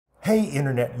Hey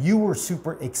Internet, you were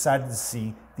super excited to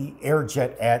see the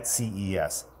AirJet at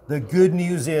CES. The good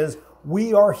news is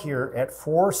we are here at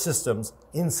Frore Systems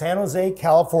in San Jose,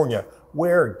 California,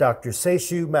 where Dr.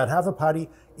 Seshu Madhavapeddy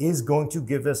is going to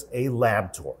give us a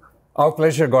lab tour. Our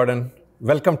pleasure, Gordon.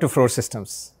 Welcome to Frore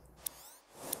Systems.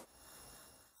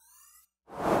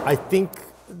 I think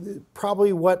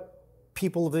probably what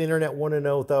people of the Internet want to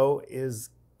know though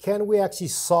is, can we actually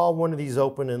saw one of these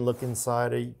open and look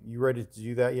inside? Are you ready to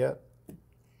do that yet?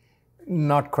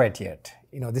 Not quite yet.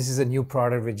 This is a new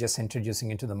product we're just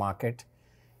introducing into the market.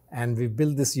 And we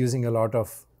built this using a lot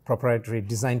of proprietary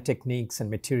design techniques and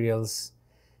materials.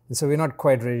 And so we're not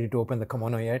quite ready to open the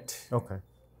kimono yet. Okay.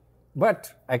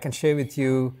 But I can share with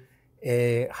you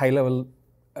a high-level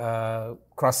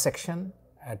cross-section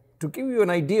to give you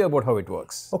an idea about how it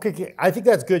works. Okay, I think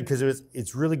that's good because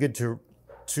it's really good to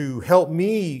help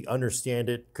me understand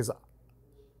it, because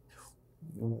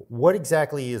what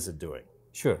exactly is it doing?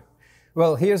 Sure.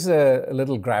 Well, here's a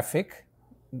little graphic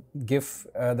GIF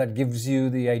that gives you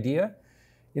the idea.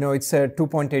 It's a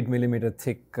 2.8 millimeter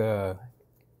thick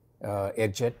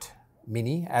AirJet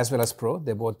Mini as well as Pro.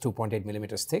 They're both 2.8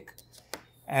 millimeters thick.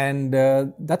 And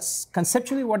that's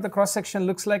conceptually what the cross-section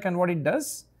looks like and what it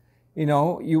does.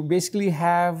 You basically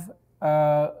have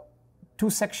two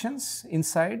sections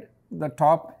inside. The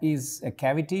top is a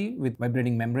cavity with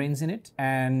vibrating membranes in it.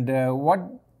 And what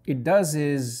it does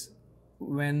is,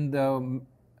 when the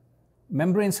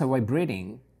membranes are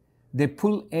vibrating, they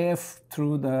pull air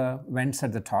through the vents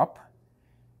at the top.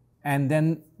 And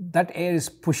then that air is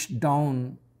pushed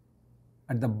down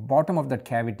at the bottom of that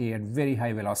cavity at very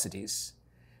high velocities.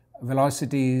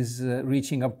 Velocities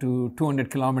reaching up to 200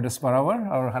 kilometers per hour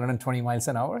or 120 miles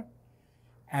an hour.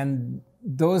 And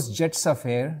those jets of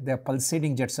air, they're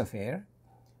pulsating jets of air,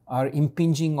 are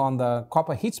impinging on the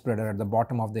copper heat spreader at the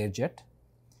bottom of the AirJet.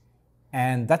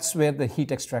 And that's where the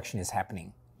heat extraction is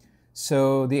happening.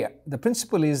 So the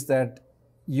principle is that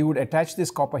you would attach this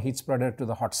copper heat spreader to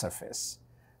the hot surface.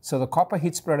 So the copper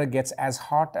heat spreader gets as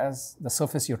hot as the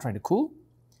surface you're trying to cool.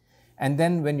 And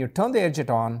then when you turn the AirJet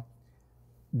on,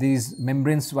 these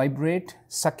membranes vibrate,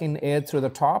 suck in air through the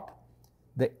top.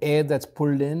 The air that's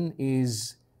pulled in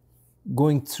is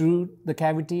going through the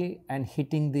cavity and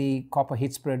hitting the copper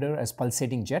heat spreader as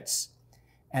pulsating jets.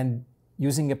 And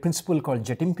using a principle called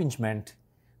jet impingement,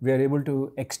 we are able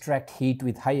to extract heat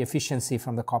with high efficiency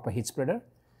from the copper heat spreader.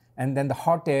 And then the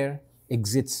hot air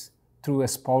exits through a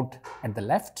spout at the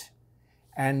left.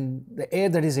 And the air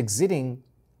that is exiting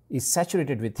is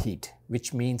saturated with heat,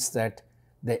 which means that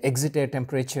the exit air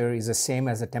temperature is the same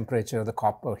as the temperature of the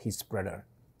copper heat spreader.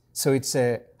 So it's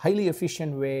a highly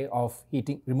efficient way of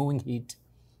removing heat.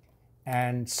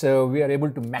 And so we are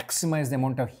able to maximize the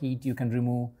amount of heat you can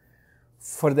remove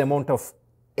for the amount of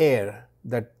air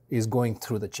that is going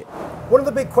through the chip. One of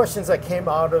the big questions that came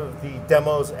out of the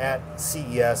demos at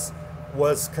CES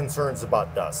was concerns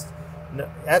about dust.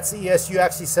 At CES, you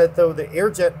actually said, though, the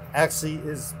AirJet actually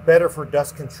is better for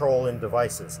dust control in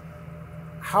devices.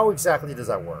 How exactly does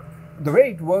that work? The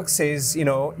way it works is,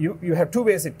 you have two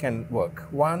ways it can work.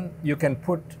 One, you can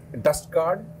put a dust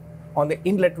guard on the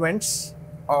inlet vents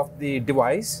of the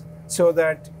device so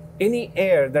that any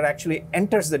air that actually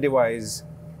enters the device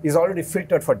is already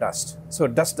filtered for dust. So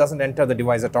dust doesn't enter the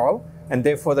device at all, and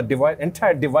therefore the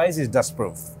entire device is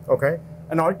dust-proof. Okay.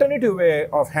 An alternative way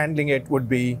of handling it would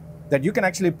be that you can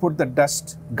actually put the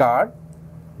dust guard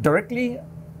directly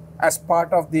as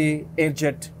part of the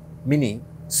AirJet Mini.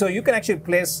 So you can actually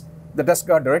place the dust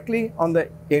guard directly on the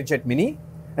AirJet Mini.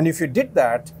 And if you did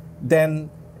that, then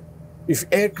if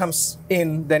air comes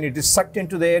in, then it is sucked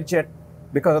into the AirJet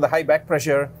because of the high back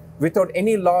pressure without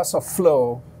any loss of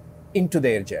flow into the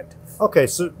AirJet. Okay,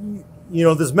 so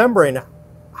this membrane,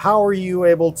 how are you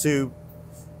able to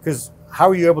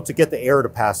get the air to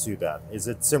pass through that? Is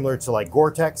it similar to like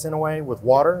Gore-Tex in a way with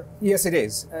water? Yes, it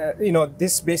is.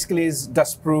 This basically is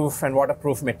dust-proof and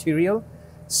waterproof material.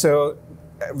 So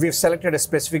we've selected a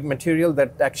specific material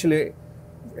that actually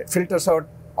filters out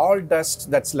all dust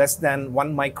that's less than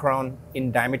 1 micron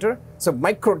in diameter. So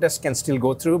micro dust can still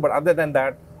go through, but other than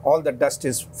that, all the dust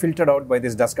is filtered out by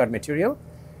this dust guard material.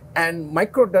 And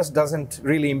micro dust doesn't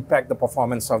really impact the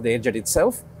performance of the AirJet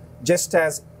itself. Just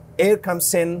as air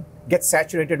comes in, gets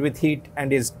saturated with heat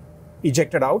and is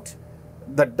ejected out,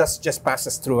 the dust just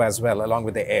passes through as well along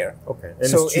with the air. Okay. And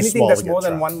so anything that's more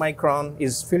than 1 micron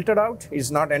is filtered out,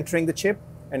 is not entering the chip,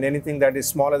 and anything that is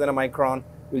smaller than a micron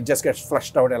will just get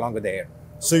flushed out along with the air.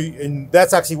 So and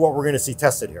that's actually what we're going to see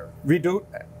tested here. We do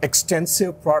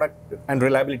extensive product and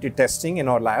reliability testing in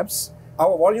our labs.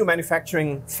 Our volume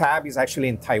manufacturing fab is actually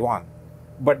in Taiwan.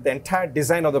 but the entire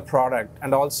design of the product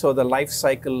and also the life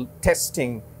cycle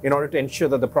testing in order to ensure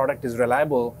that the product is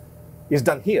reliable is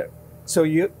done here. So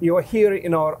you're here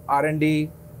in our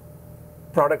R&D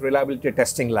product reliability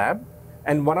testing lab.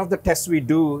 And one of the tests we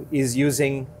do is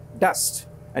using dust.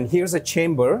 And here's a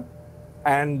chamber.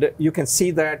 And you can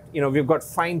see that we've got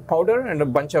fine powder and a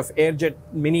bunch of AirJet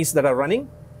minis that are running.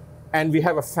 And we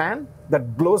have a fan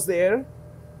that blows the air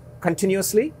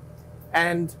continuously.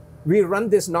 And we run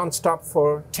this nonstop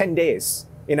for 10 days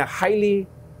in a highly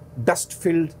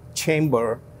dust-filled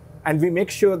chamber. And we make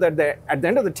sure that at the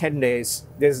end of the 10 days,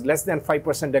 there's less than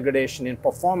 5% degradation in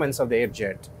performance of the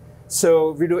AirJet.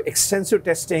 So we do extensive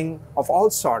testing of all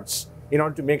sorts in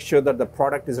order to make sure that the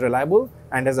product is reliable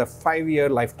and has a 5-year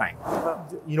lifetime.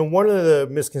 One of the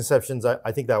misconceptions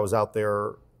I think that was out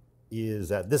there is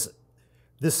that this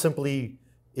simply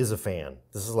is a fan.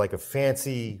 This is like a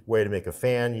fancy way to make a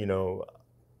fan.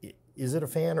 Is it a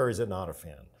fan or is it not a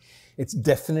fan? It's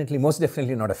most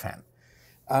definitely not a fan.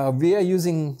 We are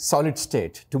using solid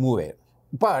state to move air,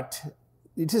 but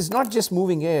it is not just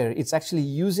moving air, it's actually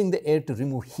using the air to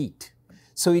remove heat.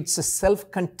 So it's a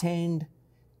self-contained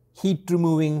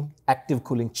heat-removing active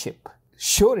cooling chip.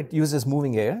 Sure, it uses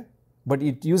moving air, but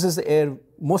it uses the air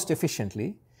most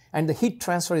efficiently, and the heat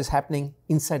transfer is happening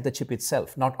inside the chip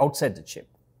itself, not outside the chip.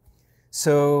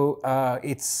 So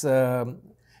it's a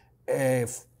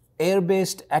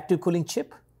air-based active cooling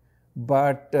chip,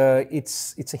 but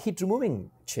it's a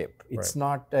heat-removing chip. It's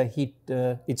not a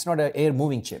it's not an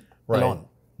air-moving chip alone.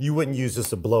 You wouldn't use this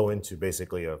to blow into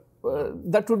basically a...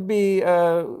 that would be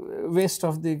a waste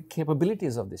of the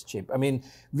capabilities of this chip. I mean,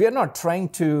 we are not trying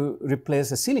to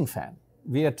replace a ceiling fan.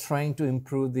 We are trying to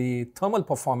improve the thermal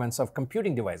performance of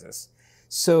computing devices.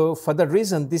 So for that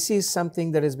reason, this is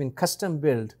something that has been custom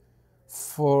built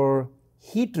for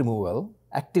heat removal,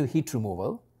 active heat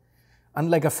removal,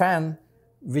 unlike a fan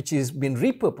which is been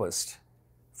repurposed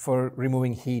for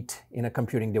removing heat in a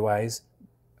computing device,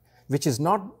 which is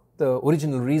not the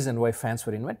original reason why fans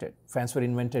were invented. Fans were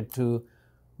invented to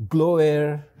blow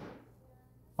air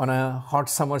on a hot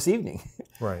summer's evening.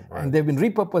 Right. And they've been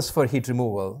repurposed for heat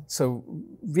removal. So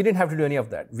we didn't have to do any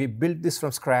of that. We built this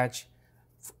from scratch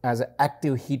as an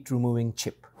active heat removing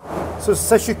chip. So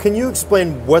Seshu, can you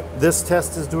explain what this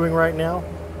test is doing right now?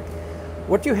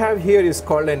 What you have here is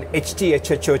called an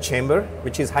HTHHO chamber,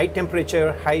 which is high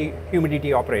temperature, high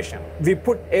humidity operation. We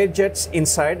put air jets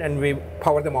inside and we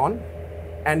power them on,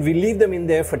 and we leave them in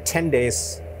there for 10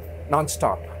 days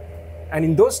non-stop. And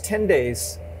in those 10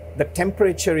 days, the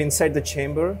temperature inside the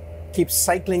chamber keeps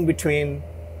cycling between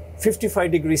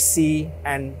 55 degrees C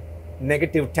and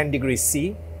negative 10 degrees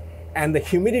C. And the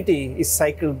humidity is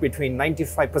cycled between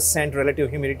 95% relative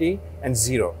humidity and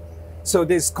 0. So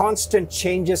there's constant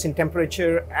changes in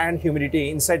temperature and humidity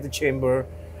inside the chamber,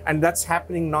 and that's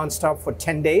happening non-stop for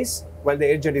 10 days while the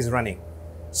AirJet is running.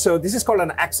 So this is called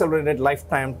an accelerated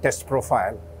lifetime test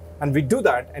profile. And we do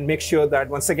that and make sure that,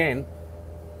 once again,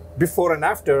 before and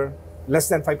after, less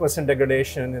than 5%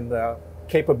 degradation in the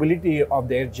capability of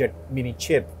the AirJet mini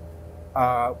chip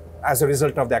as a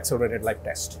result of the accelerated life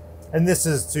test. And this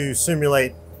is to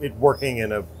simulate it working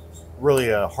in a really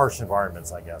harsh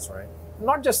environments, I guess, right?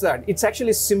 Not just that, it's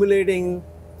actually simulating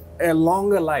a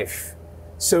longer life.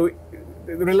 So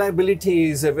reliability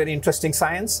is a very interesting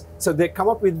science. So they come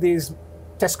up with these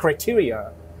test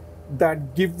criteria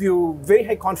that give you very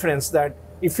high confidence that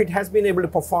if it has been able to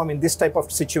perform in this type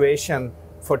of situation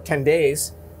for 10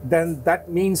 days, then that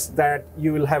means that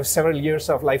you will have several years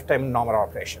of lifetime normal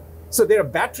operation. So there are a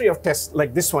battery of tests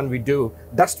like this one we do.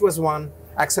 Dust was one,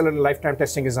 accelerated lifetime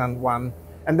testing is on one,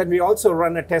 and then we also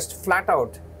run a test flat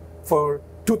out for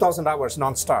 2,000 hours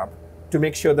nonstop to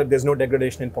make sure that there's no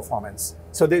degradation in performance.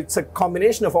 So it's a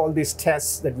combination of all these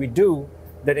tests that we do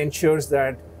that ensures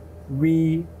that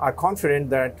we are confident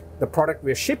that the product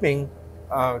we're shipping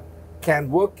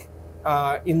can work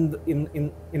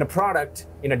in a product,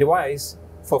 in a device,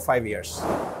 for 5 years.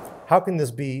 How can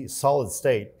this be solid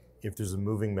state if there's a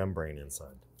moving membrane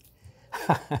inside?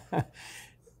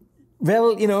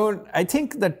 Well, I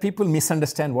think that people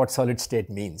misunderstand what solid state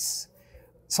means.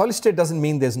 Solid state doesn't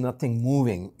mean there's nothing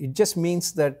moving. It just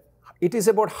means that it is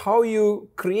about how you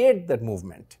create that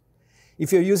movement.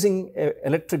 If you're using an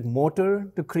electric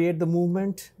motor to create the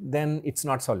movement, then it's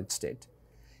not solid state.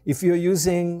 If you're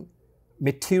using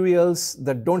materials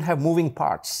that don't have moving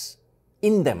parts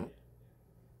in them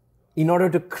in order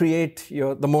to create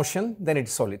the motion, then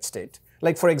it's solid state.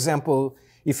 Like, for example,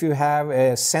 if you have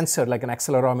a sensor like an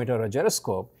accelerometer or a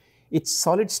gyroscope, it's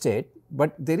solid state,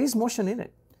 but there is motion in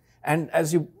it. And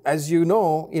as you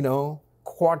know,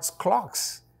 quartz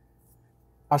clocks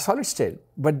are solid state,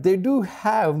 but they do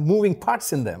have moving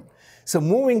parts in them. So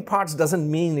moving parts doesn't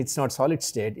mean it's not solid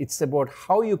state. It's about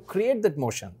how you create that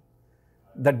motion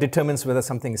that determines whether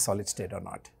something is solid state or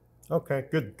not. Okay,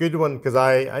 good one, because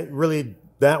I really,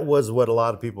 that was what a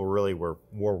lot of people really were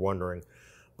wondering.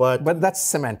 But that's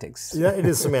semantics. Yeah, it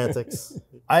is semantics.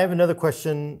 I have another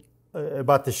question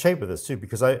about the shape of this too,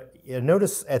 because I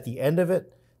notice at the end of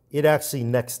it, it actually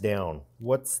necks down.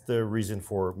 What's the reason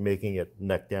for making it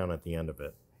neck down at the end of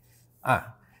it?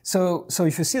 So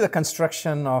if you see the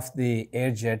construction of the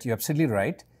AirJet, you're absolutely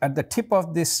right. At the tip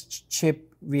of this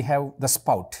chip, we have the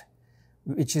spout,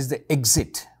 which is the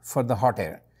exit for the hot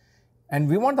air. And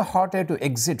we want the hot air to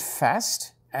exit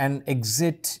fast and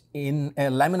exit in a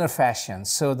laminar fashion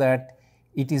so that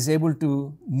it is able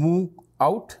to move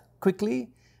out quickly.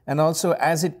 And also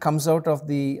as it comes out of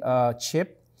the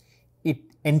chip, it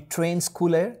entrains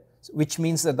cool air, which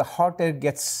means that the hot air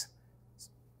gets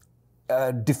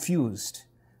diffused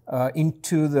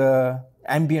into the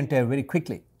ambient air very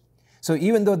quickly. So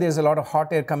even though there's a lot of hot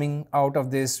air coming out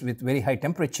of this with very high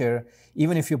temperature,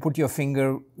 even if you put your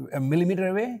finger a millimeter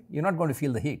away, you're not going to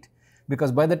feel the heat.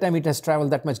 Because by the time it has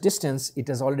traveled that much distance, it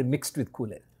has already mixed with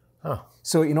cool air. Huh.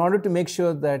 So in order to make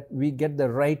sure that we get the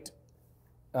right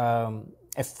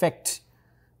effect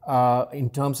in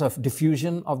terms of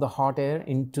diffusion of the hot air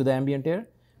into the ambient air,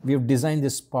 we have designed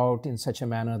this spout in such a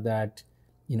manner that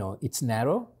it's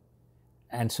narrow,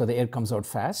 and so the air comes out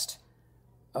fast.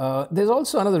 There's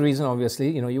also another reason,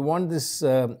 obviously. You want this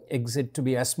exit to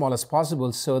be as small as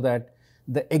possible so that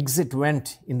the exit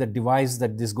vent in the device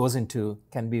that this goes into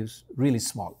can be really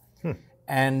small.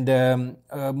 And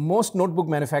most notebook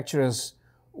manufacturers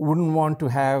wouldn't want to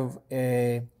have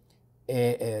a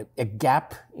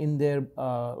gap in their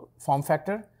form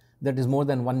factor that is more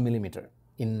than 1 millimeter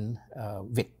in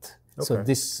width. Okay. So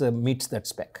this meets that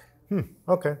spec.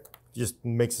 Okay. Just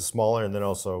makes it smaller and then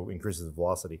also increases the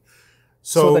velocity.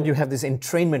 So that you have this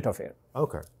entrainment of air.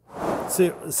 Okay.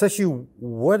 So, Seshu,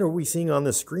 what are we seeing on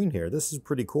the screen here? This is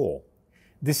pretty cool.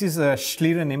 This is a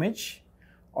Schlieren image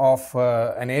of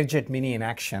an AirJet Mini in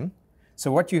action.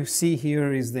 So what you see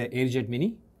here is the AirJet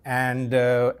Mini. And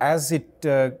as it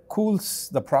cools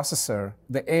the processor,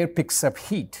 the air picks up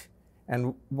heat.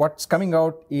 And what's coming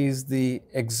out is the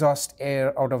exhaust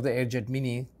air out of the AirJet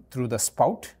Mini through the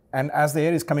spout. And as the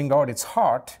air is coming out, it's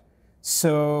hot.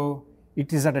 So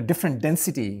it is at a different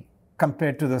density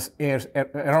compared to the air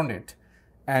around it.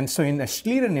 And so in a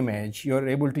Schlieren image, you're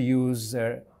able to use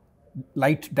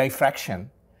light diffraction,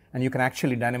 and you can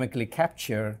actually dynamically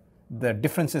capture the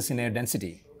differences in air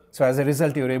density. So as a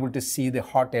result, you're able to see the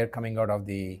hot air coming out of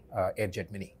the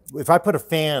AirJet Mini. If I put a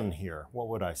fan here, what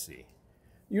would I see?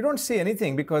 You don't see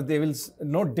anything because there is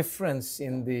no difference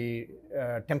in the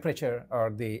temperature or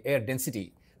the air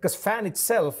density, because fan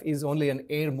itself is only an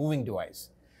air moving device.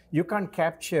 You can't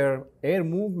capture air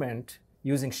movement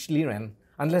using Schlieren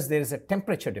unless there is a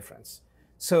temperature difference.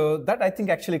 So that, I think,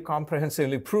 actually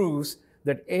comprehensively proves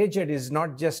that AirJet is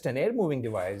not just an air moving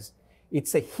device,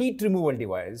 it's a heat removal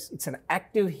device. It's an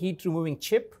active heat removing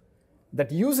chip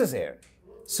that uses air.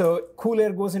 So cool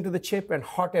air goes into the chip and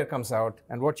hot air comes out,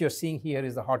 and what you're seeing here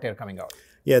is the hot air coming out.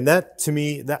 Yeah, and that, to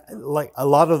me, that like a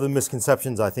lot of the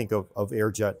misconceptions I think of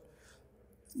AirJet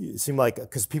seem like,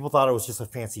 because people thought it was just a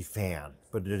fancy fan,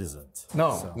 but it isn't.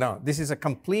 No, this is a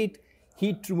complete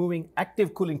heat removing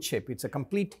active cooling chip. It's a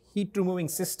complete heat removing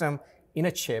system in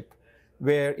a chip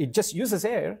where it just uses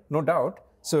air, no doubt.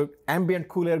 So ambient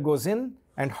cool air goes in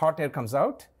and hot air comes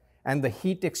out, and the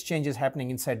heat exchange is happening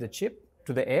inside the chip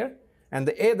to the air. And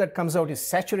the air that comes out is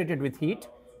saturated with heat,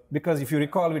 because if you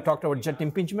recall, we talked about jet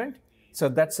impingement. So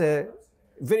that's a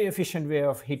very efficient way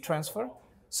of heat transfer.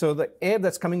 So the air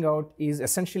that's coming out is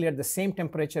essentially at the same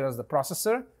temperature as the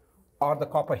processor or the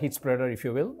copper heat spreader, if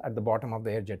you will, at the bottom of the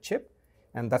AirJet chip.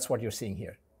 And that's what you're seeing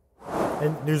here.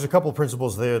 And there's a couple of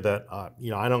principles there that, I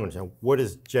don't understand. What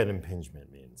does jet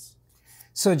impingement means?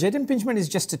 So jet impingement is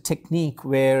just a technique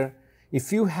where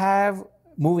if you have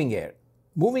moving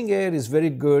air is very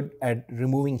good at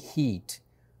removing heat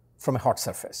from a hot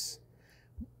surface.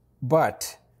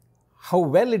 But how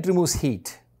well it removes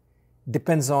heat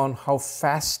depends on how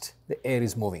fast the air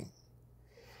is moving.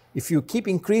 If you keep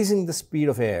increasing the speed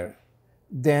of air,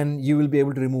 then you will be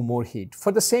able to remove more heat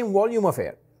for the same volume of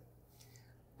air.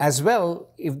 As well,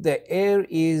 if the air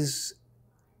is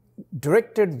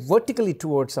directed vertically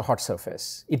towards a hot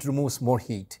surface, it removes more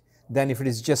heat than if it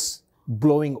is just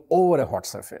blowing over a hot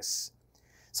surface.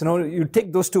 So now you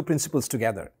take those two principles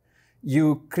together.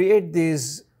 You create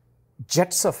these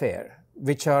jets of air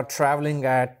which are traveling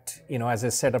at, as I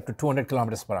said, up to 200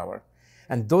 kilometers per hour.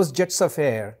 And those jets of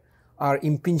air are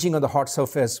impinging on the hot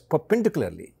surface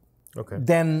perpendicularly,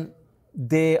 then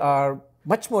they are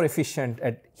much more efficient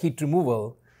at heat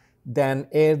removal than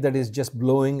air that is just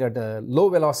blowing at a low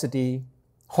velocity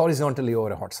horizontally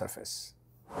over a hot surface.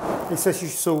 Hey, Seshu,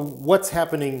 so what's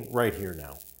happening right here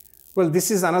now? Well,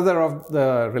 this is another of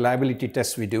the reliability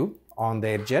tests we do on the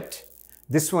AirJet.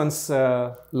 This one's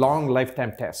a long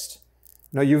lifetime test.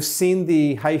 Now you've seen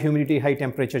the high humidity, high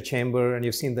temperature chamber, and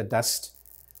you've seen the dust.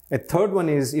 A third one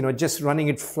is, just running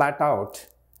it flat out.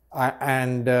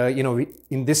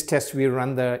 In this test, we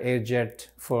run the AirJet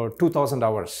for 2,000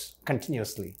 hours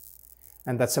continuously.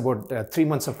 And that's about 3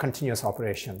 months of continuous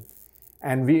operation.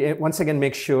 And we once again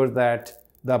make sure that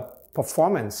the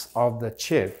performance of the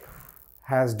chip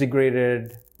has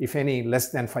degraded, if any, less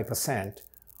than 5%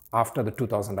 after the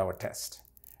 2,000-hour test.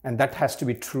 And that has to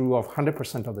be true of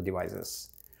 100% of the devices.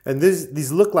 And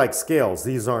these look like scales.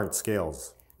 These aren't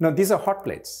scales. No, these are hot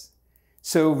plates.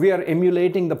 So we are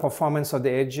emulating the performance of the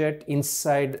AirJet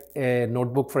inside a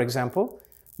notebook, for example,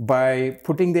 by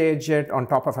putting the AirJet on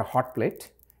top of a hot plate.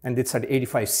 And it's at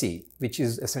 85°C, which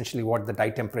is essentially what the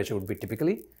die temperature would be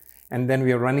typically. And then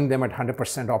we are running them at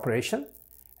 100% operation.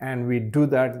 And we do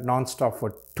that nonstop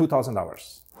for 2,000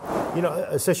 hours.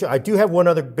 Seshu, I do have one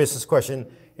other business question,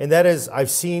 and that is I've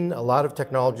seen a lot of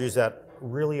technologies that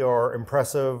really are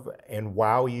impressive and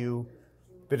wow you,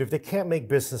 but if they can't make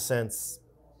business sense,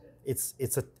 it's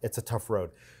a tough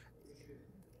road.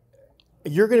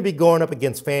 You're going to be going up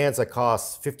against fans that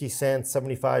cost 50 cents,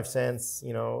 75 cents,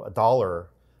 $1.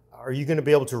 Are you going to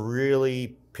be able to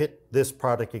really pit this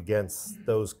product against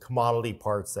those commodity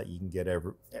parts that you can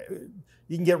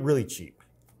get really cheap?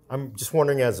 I'm just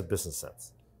wondering as a business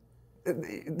sense.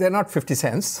 They're not 50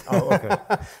 cents. Oh, okay.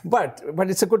 but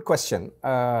it's a good question.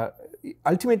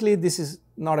 Ultimately, this is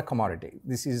not a commodity.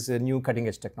 This is a new cutting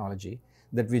edge technology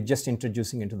that we're just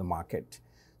introducing into the market.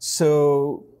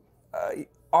 So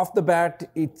off the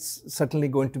bat, it's certainly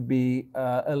going to be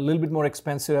a little bit more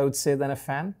expensive, I would say, than a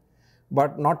fan,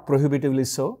 but not prohibitively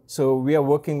so. So we are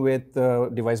working with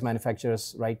device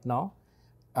manufacturers right now,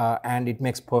 and it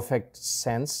makes perfect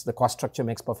sense. The cost structure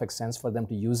makes perfect sense for them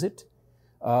to use it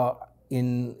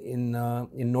in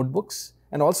notebooks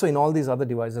and also in all these other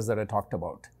devices that I talked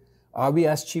about. Are we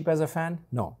as cheap as a fan?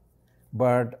 No.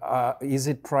 But is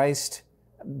it priced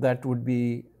that would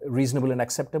be reasonable and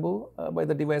acceptable by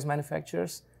the device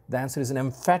manufacturers? The answer is an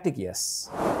emphatic yes.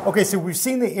 Okay, so we've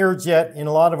seen the AirJet in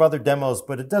a lot of other demos,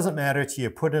 but it doesn't matter to you.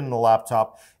 Put it in the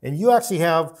laptop, and you actually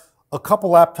have a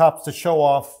couple laptops to show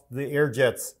off the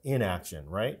AirJets in action,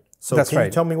 right? So That's can right.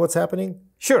 you tell me what's happening?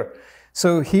 Sure.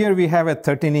 So here we have a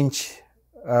 13-inch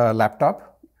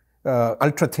laptop,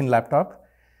 ultra-thin laptop,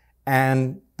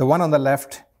 and the one on the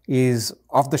left is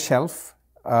off the shelf,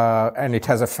 and it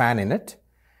has a fan in it.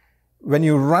 When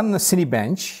you run the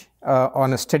Cinebench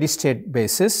on a steady-state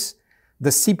basis, the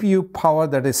CPU power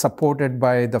that is supported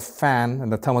by the fan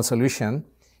and the thermal solution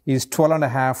is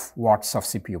 12.5 watts of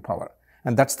CPU power.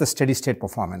 And that's the steady-state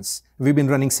performance. We've been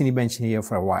running Cinebench here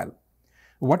for a while.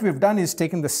 What we've done is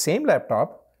taken the same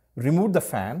laptop, removed the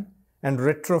fan, and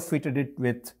retrofitted it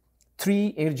with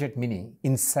 3 AirJet Mini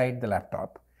inside the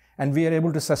laptop. And we are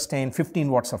able to sustain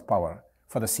 15 watts of power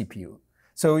for the CPU.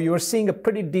 So you're seeing a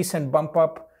pretty decent bump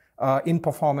up in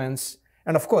performance.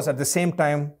 And of course, at the same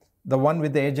time, the one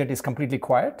with the AirJet is completely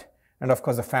quiet. And of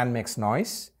course, the fan makes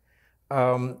noise.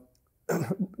 The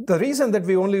reason that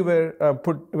we only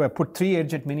put 3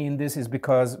 AirJet Mini in this is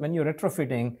because when you're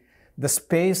retrofitting, the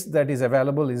space that is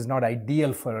available is not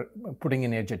ideal for putting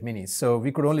in AirJet Minis. So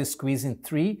we could only squeeze in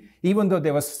 3, even though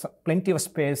there was plenty of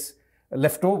space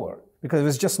left over, because it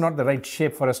was just not the right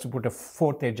shape for us to put a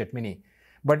 4th AirJet Mini.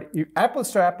 But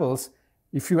apples to apples,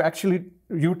 if you actually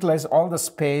utilize all the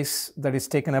space that is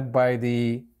taken up by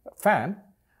the fan,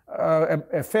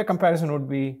 a fair comparison would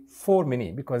be 4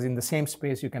 Mini, because in the same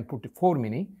space you can put 4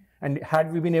 Mini. And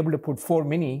had we been able to put 4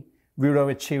 Mini, we would have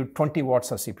achieved 20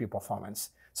 watts of CPU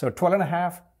performance. So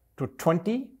 12.5 to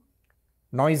 20,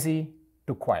 noisy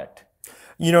to quiet.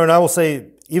 And I will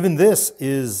say, even this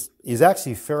is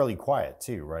actually fairly quiet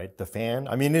too, right? The fan,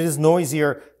 I mean, it is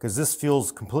noisier because this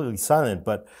feels completely silent,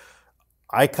 but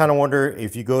I kind of wonder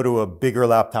if you go to a bigger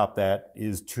laptop that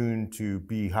is tuned to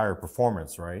be higher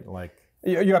performance, right?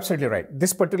 You're absolutely right.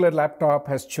 This particular laptop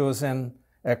has chosen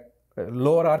a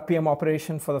lower RPM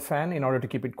operation for the fan in order to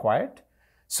keep it quiet.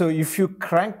 So if you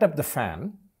cranked up the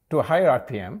fan to a higher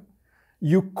RPM,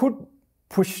 you could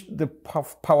push the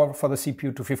power for the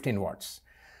CPU to 15 watts.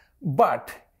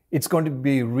 But it's going to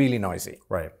be really noisy.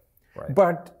 Right.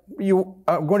 But you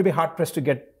are going to be hard-pressed to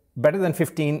get better than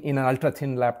 15 in an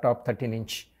ultra-thin laptop,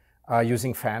 13-inch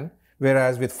using fan,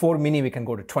 whereas with 4 Mini, we can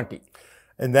go to 20.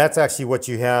 And that's actually what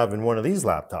you have in one of these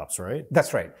laptops, right?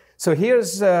 That's right. So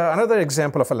here's another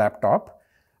example of a laptop.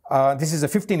 This is a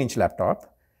 15-inch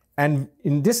laptop. And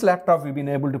in this laptop, we've been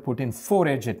able to put in 4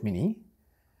 AirJet Mini.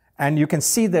 And you can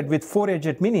see that with 4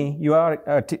 AirJet Mini, you are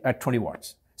at 20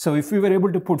 watts. So if we were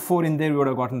able to put 4 in there, we would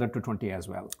have gotten that to 20 as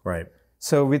well. Right.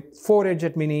 So with 4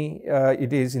 AirJet Mini,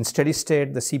 it is in steady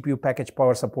state. The CPU package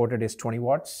power supported is 20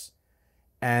 watts.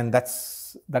 And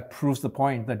that proves the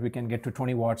point that we can get to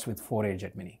 20 watts with 4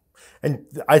 AirJet Mini. And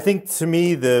I think to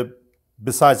me,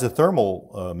 besides the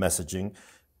thermal messaging,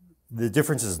 the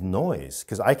difference is noise,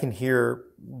 because I can hear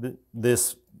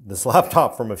this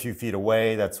laptop from a few feet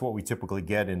away. That's what we typically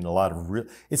get in a lot of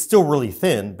it's still really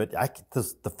thin, but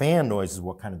the fan noise is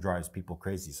what kind of drives people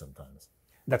crazy sometimes.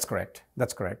 That's correct.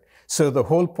 That's correct. So the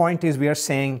whole point is we are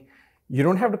saying you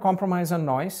don't have to compromise on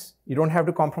noise. You don't have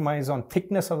to compromise on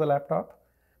thickness of the laptop,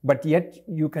 but yet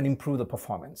you can improve the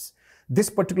performance. This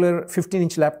particular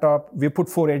 15-inch laptop, we put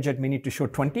 4 AirJet Mini to show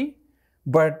 20,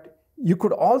 but you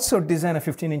could also design a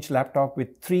 15-inch laptop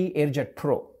with 3 AirJet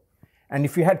Pro. And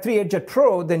if you had 3 AirJet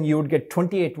Pro, then you would get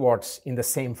 28 watts in the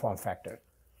same form factor.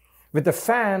 With the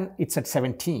fan, it's at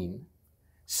 17.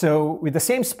 So with the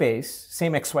same space,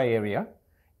 same XY area,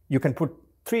 you can put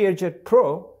 3 AirJet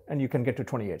Pro and you can get to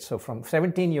 28. So from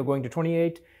 17, you're going to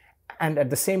 28, and at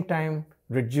the same time,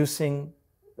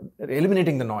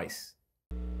 eliminating the noise.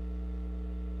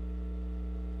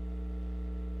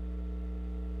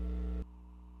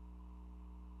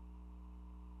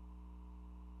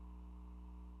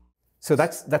 So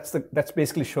that's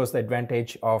basically shows the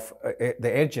advantage of the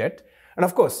AirJet. And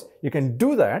of course, you can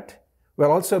do that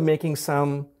while also making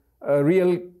some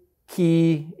real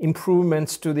key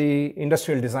improvements to the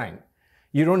industrial design.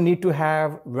 You don't need to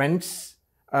have vents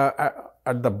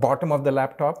at the bottom of the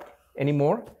laptop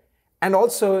anymore. And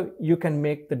also, you can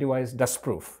make the device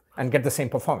dust-proof and get the same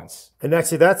performance. And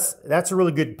actually, that's a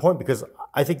really good point, because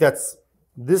I think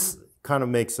this kind of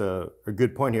makes a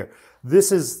good point here.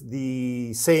 This is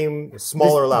the same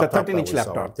smaller laptop. The 13-inch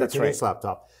laptop. That's right. 13-inch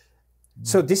laptop.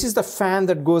 So this is the fan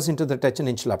that goes into the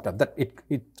 13-inch laptop that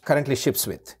it currently ships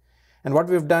with. And what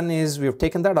we've done is we've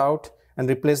taken that out and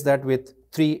replaced that with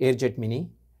 3 AirJet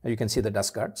Mini. You can see the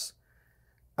dust guards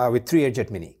with 3 AirJet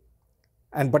Mini.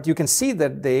 But you can see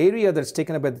that the area that's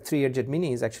taken up by the 3 AirJet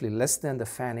Mini is actually less than the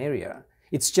fan area.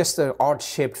 It's just an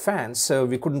odd-shaped fan, so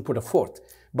we couldn't put a 4th.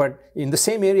 But in the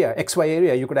same area, XY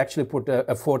area, you could actually put a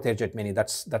 4th AirJet Mini.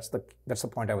 That's the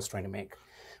point I was trying to make.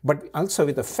 But also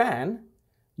with the fan,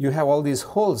 you have all these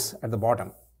holes at the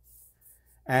bottom.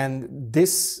 And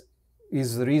this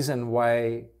is the reason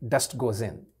why dust goes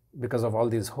in, because of all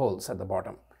these holes at the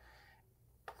bottom.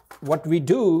 What we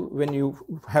do when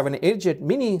you have an AirJet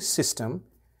Mini system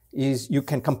is you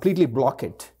can completely block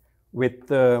it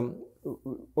with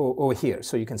over here,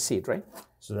 so you can see it, right?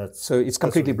 So it's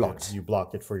completely blocked. You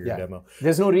blocked it for your demo.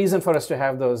 There's no reason for us to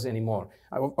have those anymore.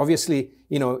 Obviously,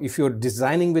 if you're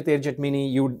designing with AirJet Mini,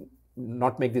 you would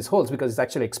not make these holes because it's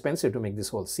actually expensive to make these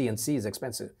holes. CNC is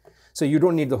expensive. So you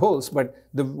don't need the holes, but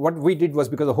what we did was,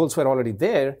 because the holes were already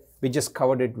there, we just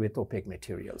covered it with opaque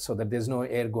material so that there's no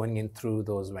air going in through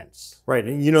those vents. Right,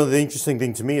 and the interesting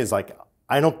thing to me is, like,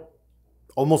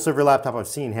 almost every laptop I've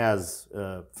seen has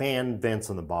fan vents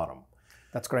on the bottom.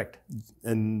 That's correct.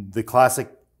 And the classic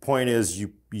point is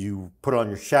you put on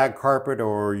your shag carpet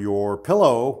or your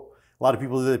pillow. A lot of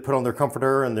people, they put on their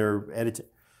comforter and their editing.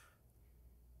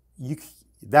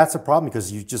 That's a problem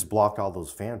because you just blocked all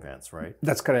those fan vents, right?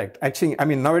 That's correct. Actually,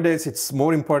 nowadays it's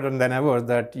more important than ever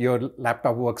that your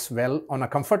laptop works well on a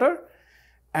comforter.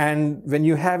 And when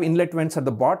you have inlet vents at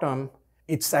the bottom,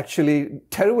 it's actually a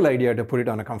terrible idea to put it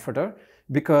on a comforter,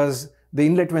 because the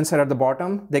inlet vents are at the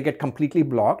bottom, they get completely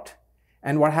blocked.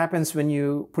 And what happens when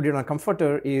you put it on a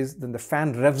comforter is then the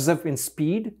fan revs up in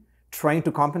speed, trying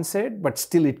to compensate, but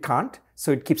still it can't.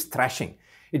 So it keeps thrashing.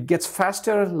 It gets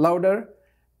faster, louder,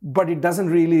 but it doesn't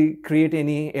really create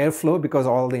any airflow because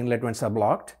all the inlet vents are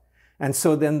blocked. And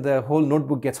so then the whole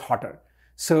notebook gets hotter.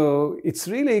 So it's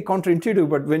really counterintuitive,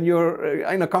 but when you're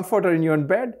in a comforter and you're in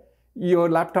bed, your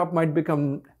laptop might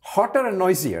become hotter and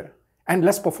noisier and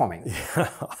less performing. Yeah.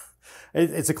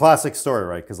 It's a classic story,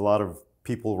 right? Because a lot of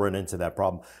people run into that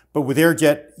problem. But with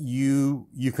AirJet, you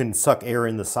can suck air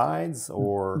in the sides,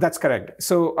 or? That's correct.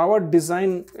 So our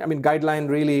design, guideline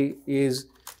really is,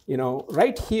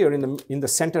 right here in the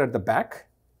center at the back,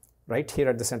 right here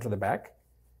at the center of the back,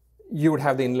 you would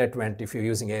have the inlet vent if you're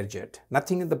using AirJet.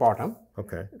 Nothing at the bottom.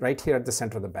 Okay. Right here at the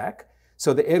center of the back.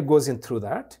 So the air goes in through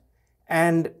that.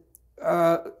 And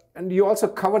you also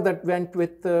cover that vent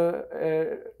with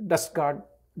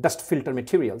dust filter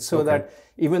material, so that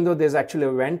even though there's actually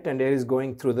a vent and air is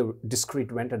going through the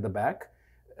discrete vent at the back,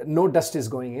 no dust is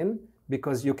going in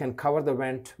because you can cover the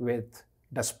vent with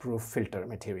dust-proof filter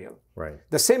material. Right.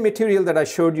 The same material that I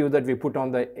showed you that we put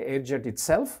on the AirJet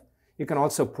itself, you can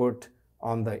also put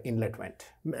on the inlet vent.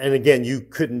 And again, you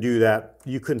couldn't do that.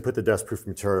 You couldn't put the dust-proof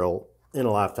material in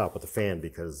a laptop with a fan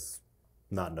because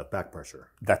not enough back pressure.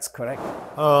 That's correct.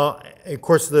 Of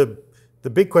course, the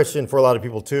big question for a lot of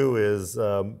people too is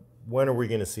when are we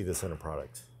going to see this in a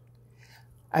product?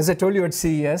 As I told you at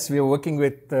CES, we are working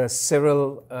with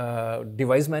several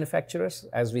device manufacturers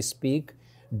as we speak,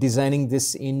 designing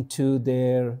this into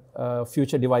their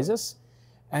future devices.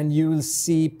 And you will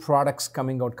see products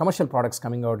coming out, commercial products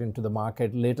coming out into the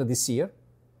market later this year.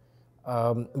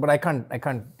 But I can't,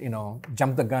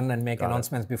 jump the gun and make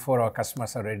announcements before our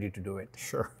customers are ready to do it.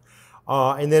 Sure.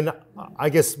 And then I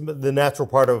guess the natural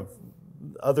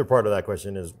other part of that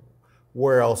question is,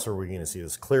 where else are we going to see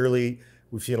this? Clearly,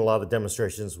 we've seen a lot of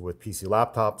demonstrations with PC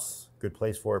laptops, good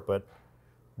place for it, but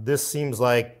this seems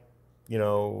like,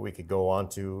 we could go on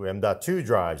to M.2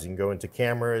 drives, you can go into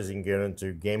cameras, you can get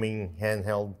into gaming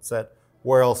handheld set.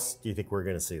 Where else do you think we're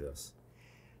going to see this?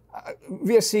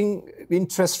 We are seeing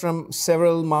interest from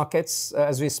several markets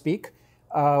as we speak.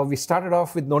 We started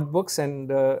off with notebooks,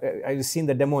 and I've seen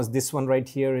the demos. This one right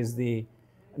here is the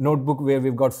notebook where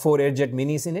we've got 4 AirJet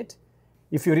minis in it.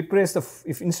 If you replace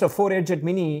if instead of 4 AirJet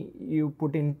mini, you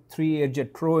put in 3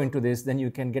 AirJet Pro into this, then you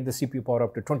can get the CPU power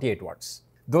up to 28 watts.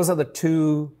 Those are the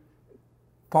 2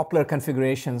 popular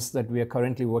configurations that we are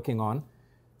currently working on.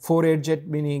 4 AirJet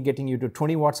mini getting you to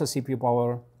 20 watts of CPU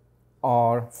power,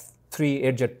 or 3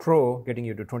 AirJet Pro getting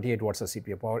you to 28 watts of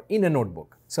CPU power in a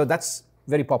notebook. So that's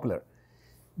very popular.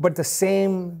 But the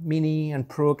same mini and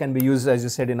Pro can be used, as you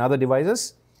said, in other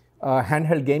devices.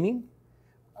 Handheld gaming.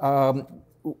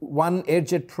 1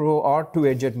 AirJet Pro or 2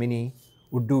 AirJet mini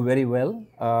would do very well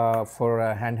for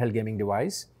a handheld gaming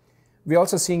device. We're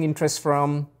also seeing interest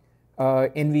from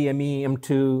NVMe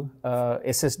M2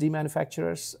 SSD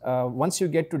manufacturers. Once you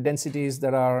get to densities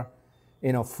that are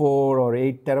 4 or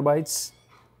 8 terabytes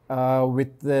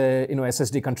with the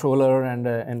SSD controller and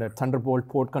a Thunderbolt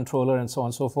port controller and so on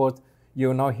and so forth,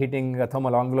 you're now hitting a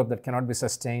thermal envelope that cannot be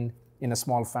sustained in a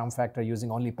small form factor using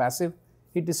only passive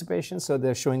heat dissipation. So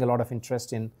they're showing a lot of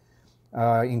interest in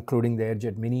including the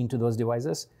AirJet mini into those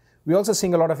devices. We're also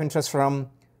seeing a lot of interest from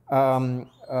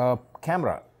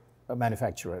camera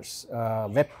manufacturers,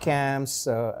 webcams,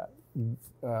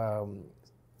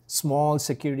 small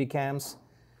security cams,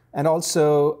 and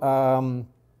also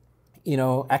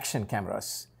action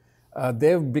cameras.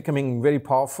 They're becoming very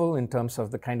powerful in terms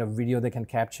of the kind of video they can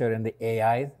capture and the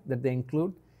AI that they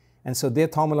include. And so their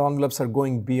thermal envelopes are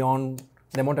going beyond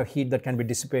the amount of heat that can be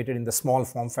dissipated in the small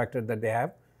form factor that they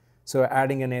have. So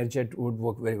adding an AirJet would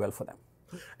work very well for them.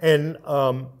 And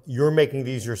you're making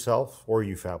these yourself, or are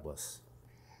you fabless?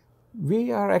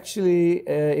 We are actually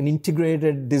an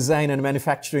integrated design and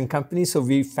manufacturing company, so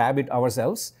we fab it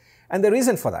ourselves. And the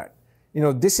reason for that,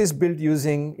 this is built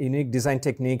using unique design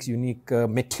techniques, unique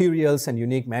materials, and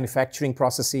unique manufacturing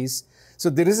processes. So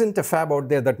there isn't a fab out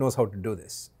there that knows how to do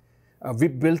this. We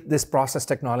built this process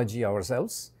technology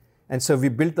ourselves. And so we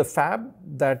built the fab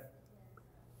that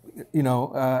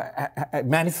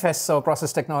manifests our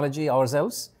process technology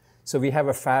ourselves. So we have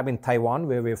a fab in Taiwan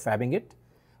where we're fabbing it.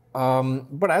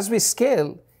 But as we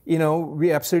scale,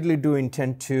 we absolutely do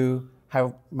intend to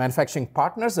have manufacturing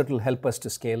partners that will help us to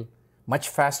scale much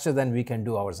faster than we can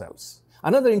do ourselves.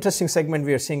 Another interesting segment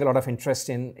we are seeing a lot of interest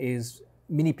in is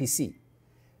mini PC.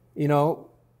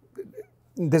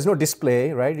 There's no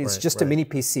display, right? It's just a mini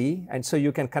PC. And so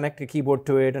you can connect a keyboard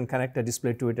to it and connect a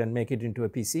display to it and make it into a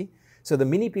PC. So the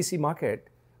mini PC market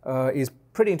is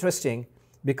pretty interesting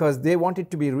because they want it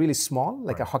to be really small,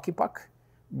 like a hockey puck,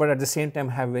 but at the same time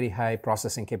have very high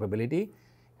processing capability.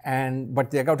 But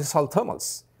they got to solve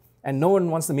thermals. And no one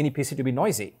wants the mini PC to be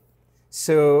noisy.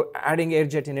 So adding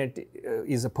AirJet in it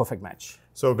is a perfect match.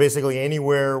 So basically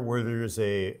anywhere where there's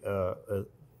a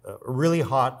really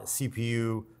hot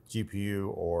CPU,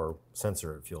 GPU, or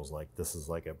sensor, it feels like this is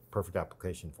like a perfect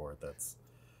application for it.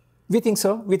 We think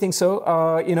so.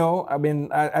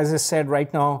 As I said,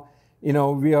 right now,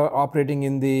 we are operating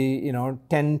in the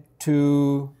 10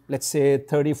 to, let's say,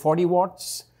 30, 40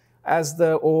 watts as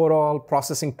the overall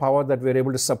processing power that we're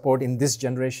able to support in this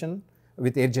generation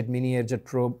with AirJet Mini, AirJet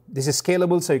Pro. This is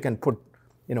scalable, so you can put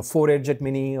 4 AirJet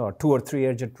Mini or 2 or 3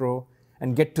 AirJet Pro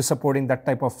and get to supporting that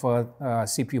type of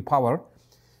CPU power.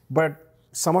 But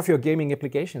some of your gaming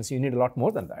applications, you need a lot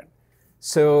more than that.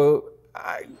 So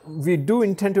we do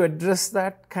intend to address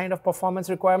that kind of performance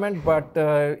requirement, but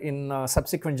in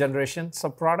subsequent generations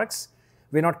of products,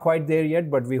 we're not quite there yet,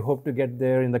 but we hope to get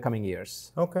there in the coming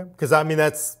years. Okay, because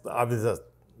that's obviously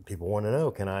people want to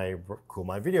know, can I cool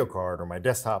my video card or my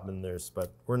desktop in this?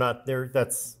 But we're not there.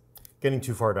 That's getting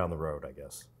too far down the road, I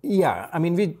guess. Yeah, I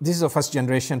mean, this is a first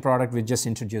generation product. We just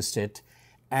introduced it.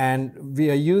 And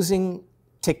we are using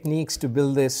techniques to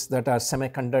build this that are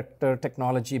semiconductor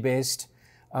technology based.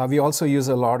 We also use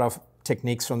a lot of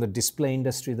techniques from the display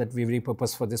industry that we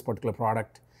repurposed for this particular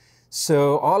product.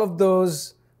 So all of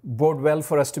those bode well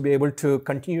for us to be able to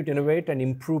continue to innovate and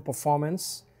improve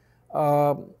performance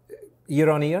year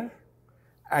on year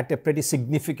at a pretty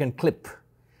significant clip.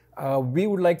 We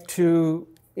would like to,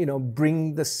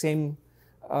 bring the same,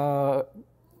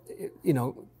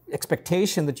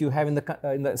 expectation that you have in the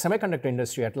semiconductor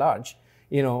industry at large.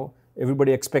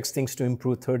 Everybody expects things to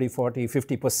improve 30, 40,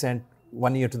 50%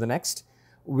 one year to the next.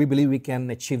 We believe we can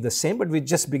achieve the same, but we're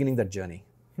just beginning that journey.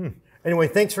 Anyway,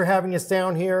 thanks for having us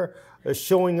down here,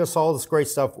 showing us all this great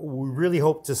stuff. We really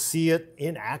hope to see it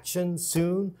in action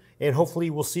soon, and hopefully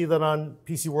we'll see that on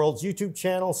PCWorld's YouTube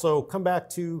channel. So come back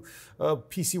to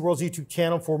PCWorld's YouTube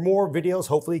channel for more videos,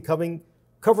 hopefully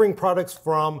covering products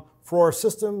from Frore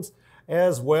Systems,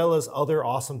 as well as other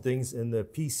awesome things in the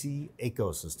PC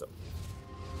ecosystem.